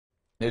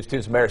News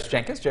 2's Amaris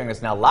Jenkins joining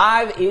us now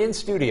live in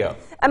studio.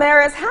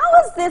 Amaris, how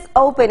is this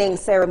opening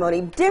ceremony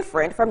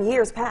different from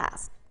years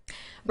past?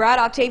 Brad,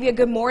 Octavia,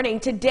 good morning.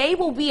 Today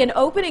will be an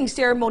opening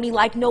ceremony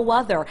like no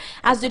other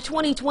as the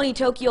 2020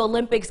 Tokyo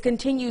Olympics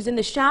continues in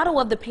the shadow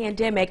of the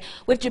pandemic,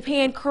 with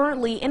Japan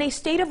currently in a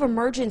state of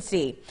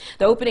emergency.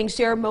 The opening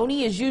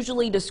ceremony is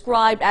usually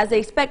described as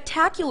a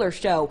spectacular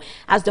show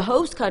as the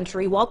host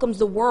country welcomes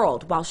the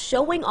world while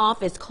showing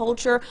off its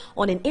culture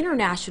on an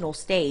international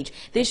stage.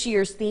 This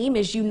year's theme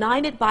is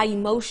United by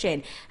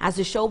Emotion, as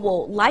the show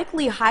will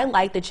likely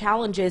highlight the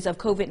challenges of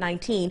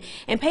COVID-19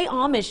 and pay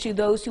homage to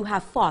those who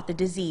have fought the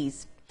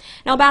disease.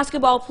 Now,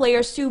 basketball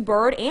player Sue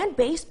Bird and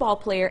baseball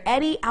player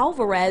Eddie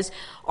Alvarez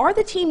are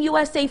the Team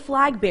USA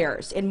flag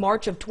bearers. In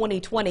March of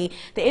 2020,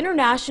 the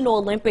International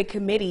Olympic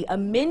Committee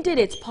amended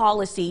its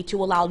policy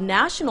to allow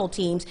national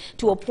teams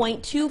to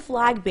appoint 2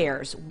 flag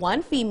bearers,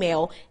 1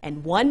 female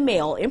and 1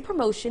 male, in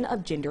promotion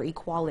of gender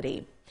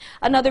equality.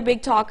 Another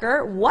big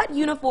talker, what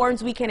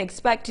uniforms we can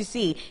expect to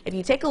see. If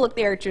you take a look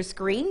there at your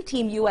screen,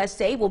 Team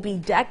USA will be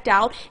decked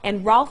out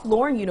in Ralph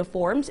Lauren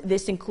uniforms.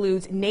 This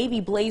includes navy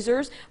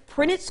blazers,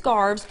 printed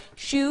scarves,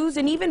 shoes,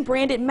 and even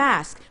branded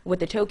masks. With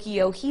the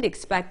Tokyo heat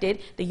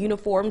expected, the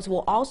uniforms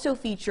will also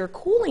feature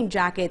cooling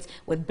jackets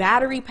with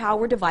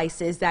battery-powered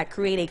devices that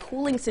create a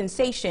cooling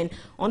sensation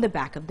on the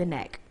back of the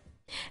neck.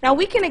 Now,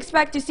 we can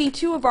expect to see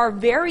 2 of our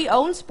very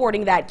own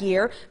sporting that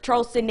gear.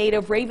 Charleston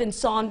native Raven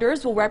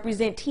Saunders will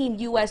represent Team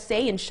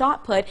USA in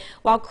shot put,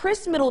 while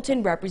Chris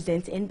Middleton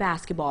represents in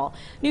basketball.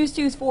 News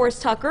 2's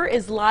Forrest Tucker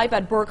is live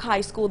at Burke High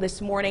School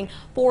this morning.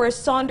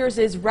 Forrest, Saunders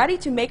is ready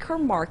to make her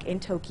mark in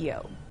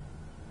Tokyo.